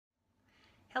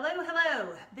Hello,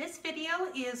 hello. This video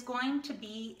is going to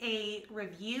be a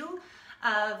review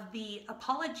of the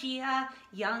Apologia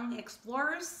Young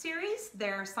Explorers series,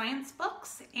 their science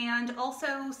books, and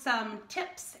also some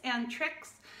tips and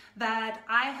tricks that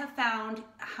I have found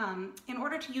in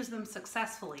order to use them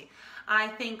successfully. I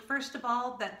think, first of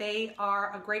all, that they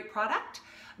are a great product,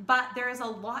 but there is a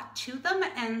lot to them,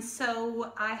 and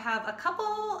so I have a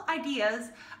couple ideas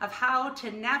of how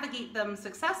to navigate them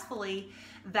successfully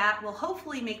that will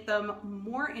hopefully make them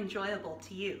more enjoyable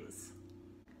to use.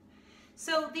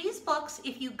 So these books,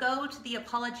 if you go to the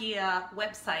Apologia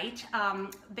website,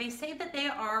 they say that they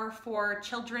are for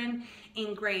children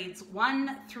in grades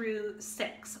 1 through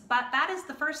 6. But that is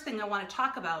the first thing I want to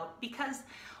talk about, because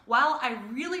while I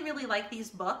really like these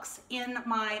books, in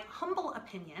my humble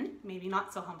opinion, maybe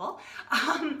not so humble,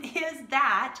 is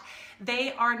that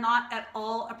they are not at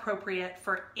all appropriate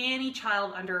for any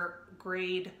child under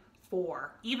grade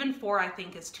 4. Even 4 I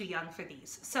think is too young for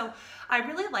these. So I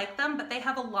really like them, but they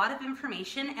have a lot of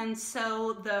information, and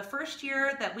so the first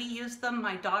year that we used them,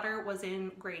 my daughter was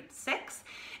in grade 6,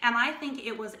 and I think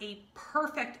it was a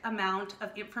perfect amount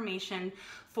of information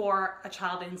for a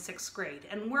child in 6th grade.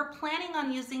 And we're planning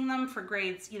on using them for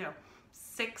grades,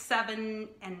 6, 7,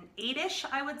 and 8-ish,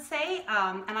 I would say,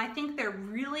 and I think they're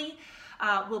really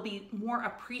will be more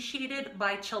appreciated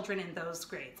by children in those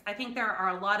grades. I think there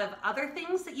are a lot of other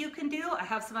things that you can do. I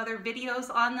have some other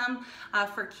videos on them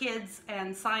for kids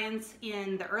and science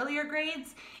in the earlier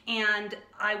grades, and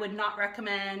I would not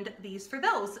recommend these for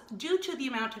those due to the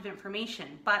amount of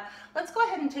information. But let's go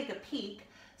ahead and take a peek.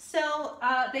 So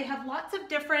they have lots of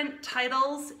different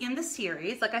titles in the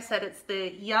series. Like I said, it's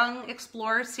the Young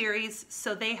Explorer series,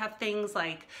 so they have things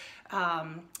like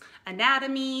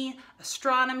anatomy,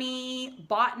 astronomy,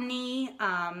 botany,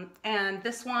 and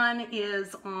this one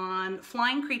is on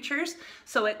flying creatures,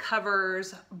 so it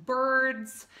covers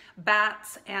birds,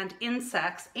 bats, and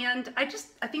insects, and I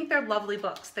think they're lovely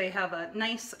books. They have a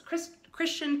nice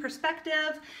Christian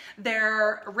perspective.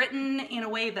 They're written in a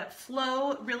way that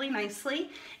flow really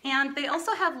nicely, and they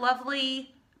also have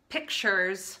lovely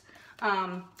pictures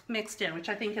mixed in, which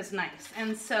I think is nice.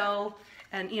 And so,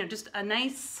 just a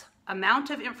nice amount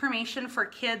of information for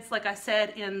kids, like I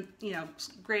said, in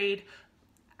grade,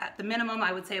 at the minimum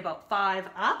I would say about 5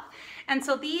 up. And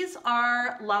so these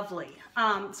are lovely.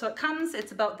 So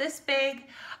it's about this big.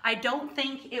 I don't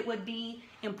think it would be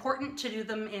important to do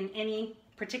them in any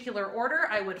particular order.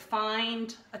 I would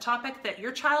find a topic that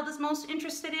your child is most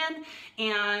interested in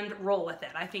and roll with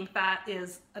it. I think that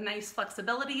is a nice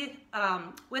flexibility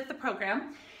with the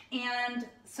program. And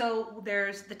so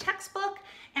there's the textbook,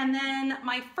 and then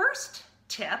my first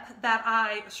tip that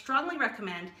I strongly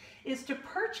recommend is to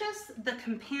purchase the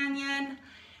companion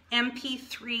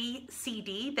MP3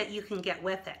 CD that you can get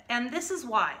with it. And this is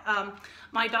why.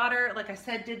 My daughter, like I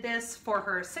said, did this for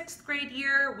her 6th grade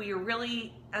year. We are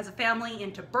really, as a family,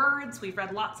 into birds. We've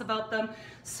read lots about them.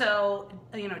 So,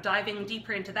 diving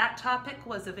deeper into that topic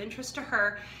was of interest to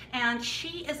her. And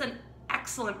she is an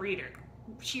excellent reader.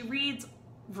 She reads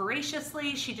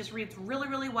voraciously. She just reads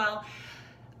really well.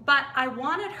 But I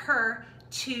wanted her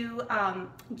to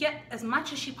get as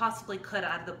much as she possibly could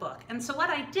out of the book. And so what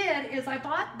I did is I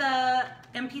bought the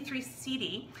MP3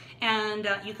 CD, and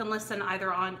you can listen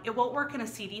either on, it won't work in a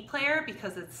CD player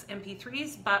because it's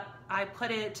MP3s, but I put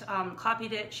it,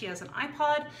 copied it. She has an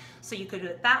iPod, so you could do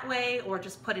it that way, or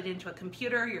just put it into a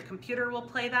computer. Your computer will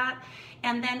play that.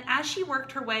 And then as she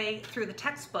worked her way through the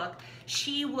textbook,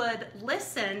 she would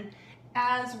listen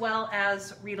as well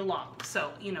as read along.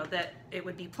 So, that it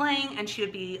would be playing and she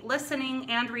would be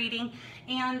listening and reading.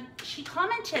 And she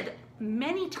commented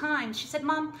many times, she said,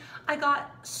 "Mom, I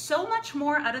got so much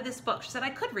more out of this book." She said, "I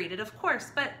could read it, of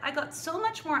course, but I got so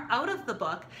much more out of the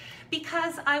book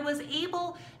because I was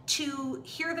able to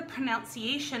hear the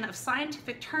pronunciation of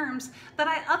scientific terms that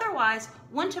I otherwise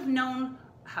wouldn't have known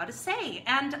how to say."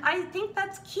 And I think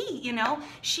that's key.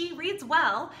 She reads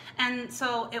well, and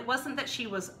so it wasn't that she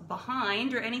was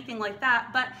behind or anything like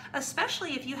that, but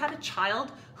especially if you had a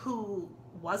child who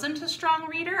wasn't a strong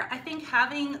reader, I think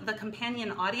having the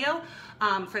companion audio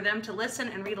for them to listen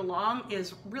and read along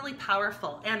is really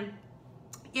powerful. And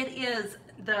it is,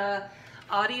 the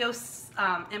audio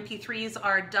MP3s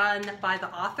are done by the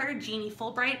author, Jeannie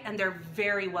Fulbright, and they're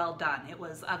very well done. It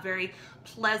was a very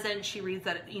pleasant, she reads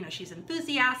that, she's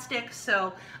enthusiastic,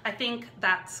 so I think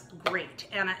that's great.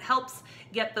 And it helps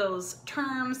get those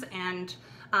terms and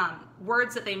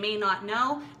words that they may not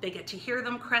know, they get to hear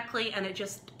them correctly, and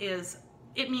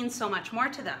it means so much more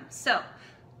to them. So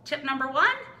tip number 1,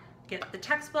 get the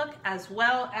textbook as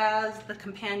well as the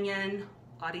companion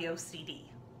audio CD.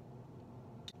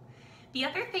 The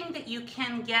other thing that you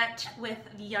can get with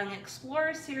the Young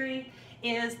Explorer series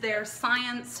is their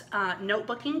science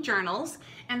notebooking journals,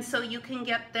 and so you can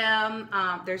get them,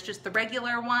 there's just the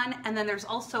regular one, and then there's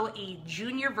also a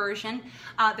junior version.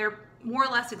 They're more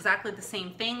or less exactly the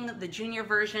same thing. The junior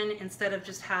version, instead of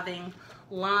just having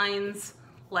lines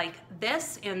like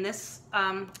this in this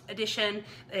edition,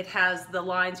 it has the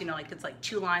lines, you know, like it's like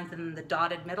 2 lines and then the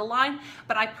dotted middle line.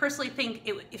 But I personally think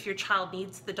if your child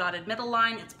needs the dotted middle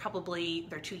line, it's probably,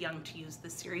 they're too young to use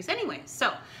this series anyway.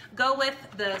 So go with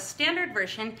the standard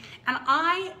version. And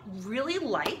I really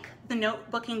like the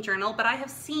notebooking journal, but I have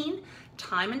seen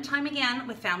time and time again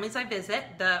with families I visit,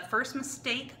 the first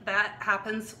mistake that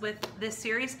happens with this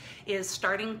series is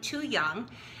starting too young.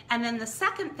 And then the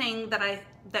second thing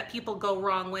that people go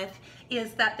wrong with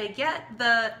is that they get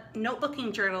the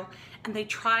notebooking journal and they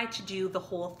try to do the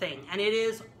whole thing, and it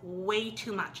is way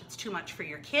too much. It's too much for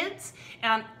your kids,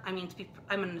 and I mean,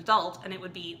 I'm an adult, and it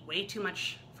would be way too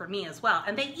much for me as well.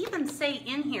 And they even say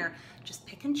in here, just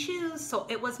pick and choose. So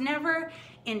it was never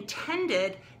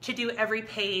intended to do every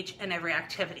page and every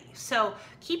activity. So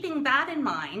keeping that in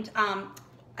mind,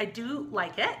 I do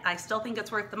like it. I still think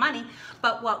it's worth the money.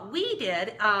 But what we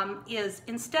did is,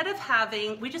 instead of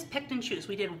having, we just picked and choose.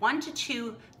 We did 1 to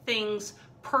 2 things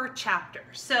per chapter.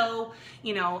 So,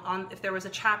 you know, if there was a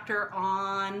chapter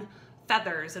on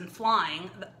feathers and flying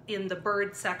in the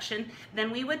bird section,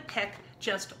 then we would pick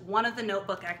just one of the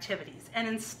notebook activities. And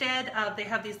instead of, they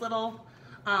have these little,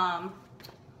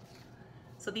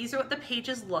 so these are what the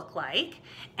pages look like.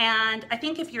 And I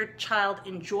think if your child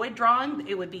enjoyed drawing,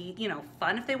 it would be, you know,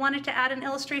 fun if they wanted to add an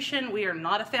illustration. We are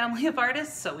not a family of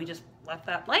artists, so we just left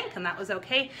that blank, and that was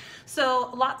okay.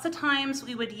 So lots of times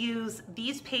we would use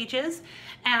these pages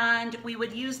and we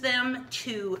would use them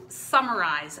to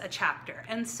summarize a chapter.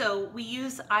 And so we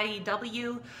use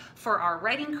IEW for our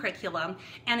writing curriculum,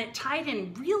 and it tied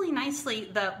in really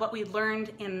nicely what we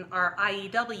learned in our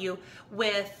IEW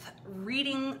with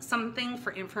reading something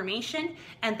for information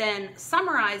and then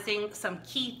summarizing some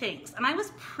key things. And I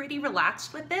was pretty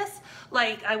relaxed with this.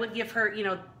 Like, I would give her, you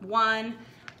know, 1,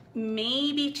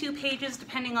 maybe 2 pages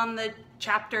depending on the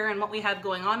chapter and what we had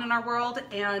going on in our world,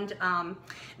 and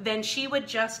then she would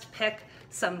just pick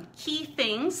some key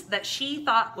things that she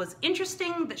thought was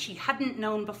interesting that she hadn't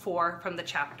known before from the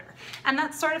chapter. And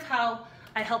that's sort of how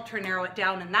I helped her narrow it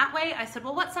down in that way. I said,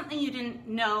 well, what's something you didn't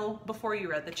know before you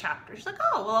read the chapter? She's like,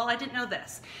 oh, well, I didn't know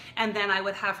this. And then I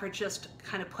would have her just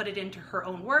kind of put it into her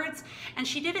own words. And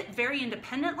she did it very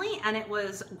independently, and it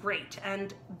was great.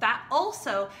 And that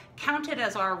also counted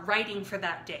as our writing for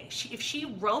that day. If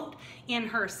she wrote in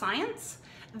her science,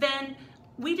 then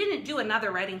we didn't do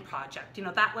another writing project, you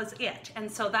know, that was it. And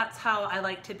so that's how I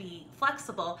like to be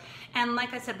flexible. And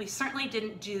like I said, we certainly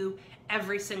didn't do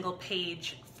every single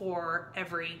page for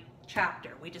every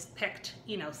chapter. We just picked,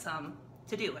 you know, some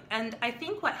to do. And I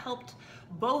think what helped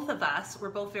both of us, we're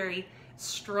both very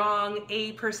strong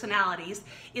A personalities,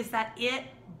 is that it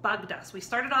bugged us. We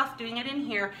started off doing it in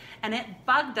here, and it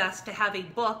bugged us to have a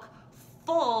book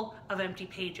full of empty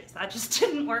pages. That just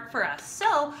didn't work for us.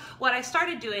 So what I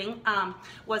started doing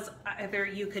was either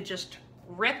you could just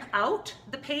rip out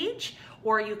the page,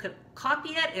 or you could copy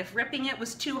it if ripping it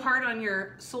was too hard on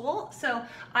your soul. So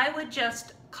I would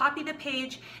just copy the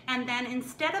page, and then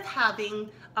instead of having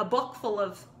a book full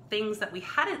of things that we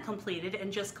hadn't completed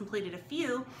and just completed a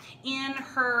few,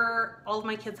 all of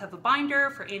my kids have a binder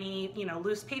for any, you know,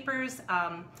 loose papers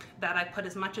that I put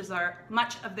as much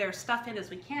of their stuff in as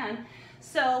we can.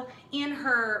 So in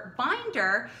her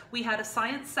binder, we had a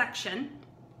science section,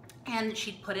 and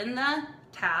she'd put in the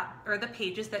tab or the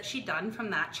pages that she'd done from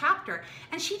that chapter,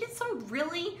 and she did some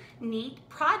really neat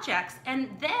projects. And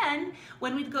then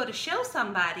when we'd go to show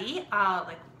somebody,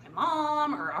 like my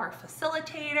mom or our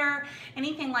facilitator,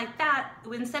 anything like that,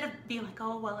 instead of being like,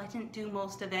 oh, well, I didn't do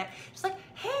most of it, she's like,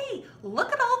 hey,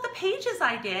 look at all the pages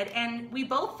I did. And we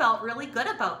both felt really good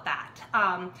about that.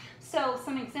 So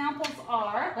some examples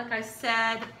are, like I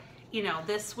said, you know,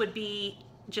 this would be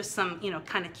just some, you know,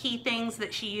 kind of key things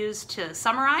that she used to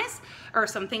summarize, or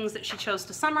some things that she chose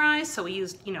to summarize. So we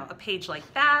used, you know, a page like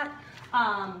that.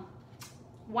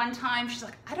 One time she's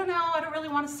like, I don't know, I don't really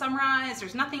want to summarize.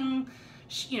 There's nothing,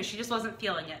 you know, she just wasn't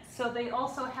feeling it. So they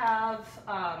also have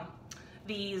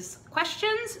these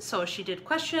questions. So she did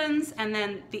questions, and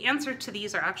then the answer to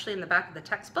these are actually in the back of the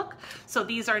textbook. So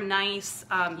these are nice.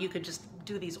 You could just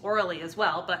do these orally as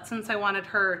well, but since I wanted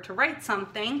her to write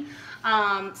something,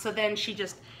 so then she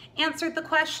just answered the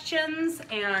questions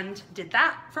and did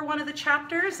that for one of the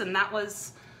chapters, and that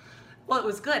was Well, it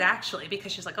was good actually,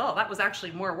 because she's like, oh, that was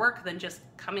actually more work than just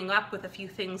coming up with a few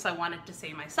things I wanted to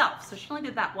say myself. So she only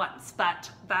did that once,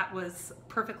 but that was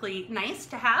perfectly nice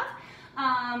to have.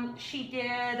 She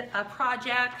did a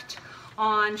project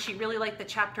on, she really liked the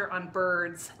chapter on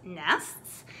birds'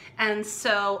 nests. And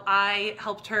so I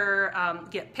helped her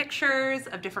get pictures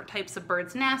of different types of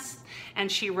birds' nests,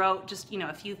 and she wrote just,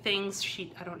 a few things.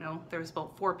 I don't know, there was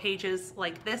about 4 pages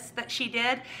like this that she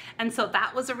did. And so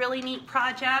that was a really neat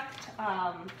project.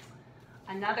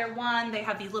 Another one, they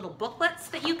have these little booklets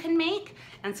that you can make.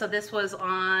 And so this was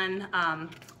on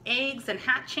eggs and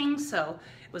hatching. So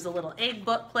it was a little egg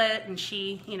booklet, and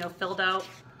she, filled out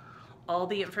all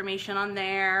the information on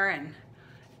there and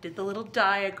did the little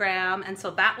diagram. And so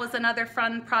that was another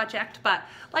fun project. But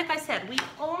like I said, we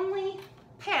only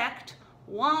picked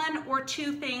 1 or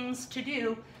 2 things to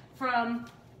do from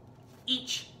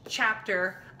each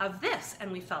chapter of this,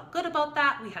 and we felt good about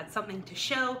that. We had something to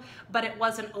show, but it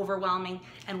wasn't overwhelming,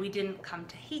 and we didn't come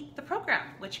to hate the program,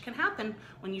 which can happen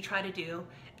when you try to do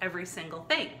every single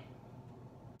thing.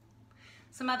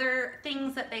 Some other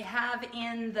things that they have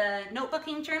in the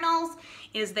notebooking journals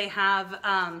is they have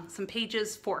some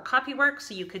pages for copywork,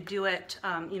 so you could do it,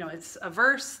 it's a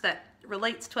verse that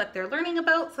relates to what they're learning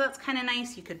about, so that's kind of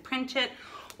nice. You could print it,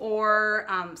 or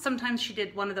sometimes she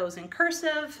did one of those in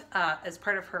cursive as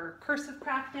part of her cursive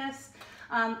practice.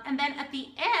 And then at the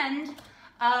end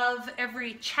of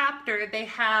every chapter, they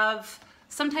have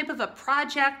some type of a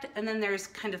project, and then there's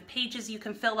kind of pages you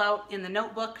can fill out in the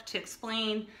notebook to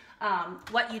explain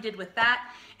what you did with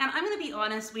that. And I'm going to be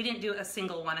honest, we didn't do a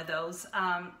single one of those.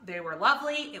 They were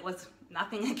lovely. It was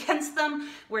nothing against them.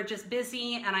 We're just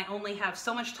busy, and I only have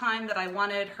so much time that I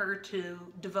wanted her to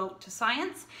devote to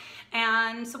science.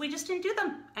 And so we just didn't do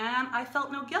them, and I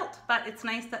felt no guilt, but it's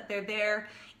nice that they're there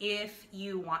if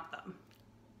you want them.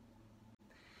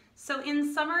 So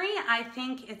in summary, I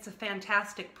think it's a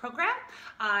fantastic program.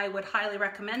 I would highly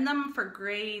recommend them for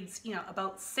grades,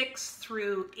 about 6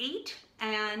 through 8.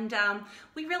 And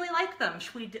we really like them.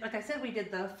 Like I said, we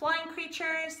did the flying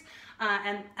creatures,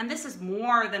 and this is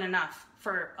more than enough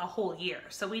for a whole year.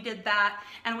 So we did that,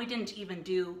 and we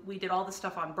did all the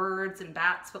stuff on birds and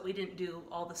bats, but we didn't do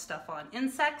all the stuff on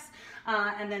insects.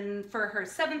 And then for her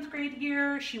 7th grade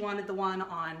year, she wanted the one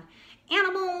on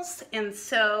animals, and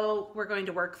so we're going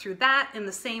to work through that in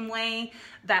the same way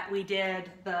that we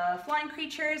did the flying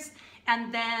creatures.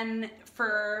 And then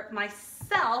for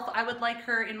myself, I would like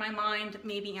her, in my mind,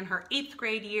 maybe in her 8th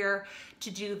grade year,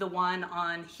 to do the one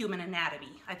on human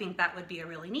anatomy. I think that would be a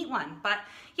really neat one. But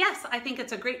yes, I think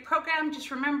it's a great program.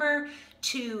 Just remember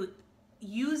to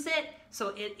use it so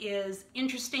it is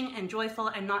interesting and joyful,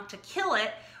 and not to kill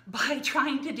it by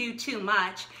trying to do too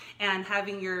much and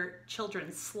having your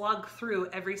children slug through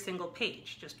every single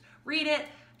page. Just read it,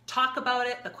 talk about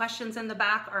it. The questions in the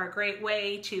back are a great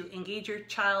way to engage your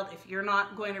child if you're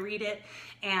not going to read it.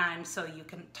 And so you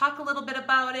can talk a little bit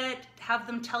about it, have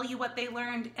them tell you what they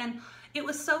learned. And it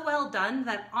was so well done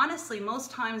that honestly,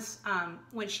 most times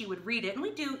when she would read it, and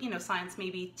we do, science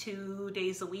maybe 2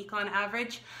 days a week on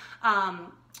average,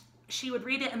 she would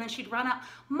read it and then she'd run out,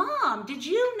 "Mom, did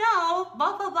you know,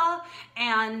 blah, blah, blah."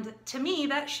 And to me,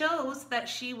 that shows that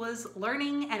she was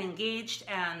learning and engaged,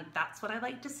 and that's what I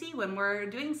like to see when we're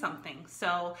doing something.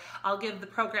 So I'll give the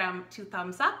program 2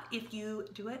 thumbs up if you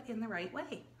do it in the right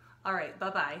way. All right,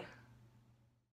 bye-bye.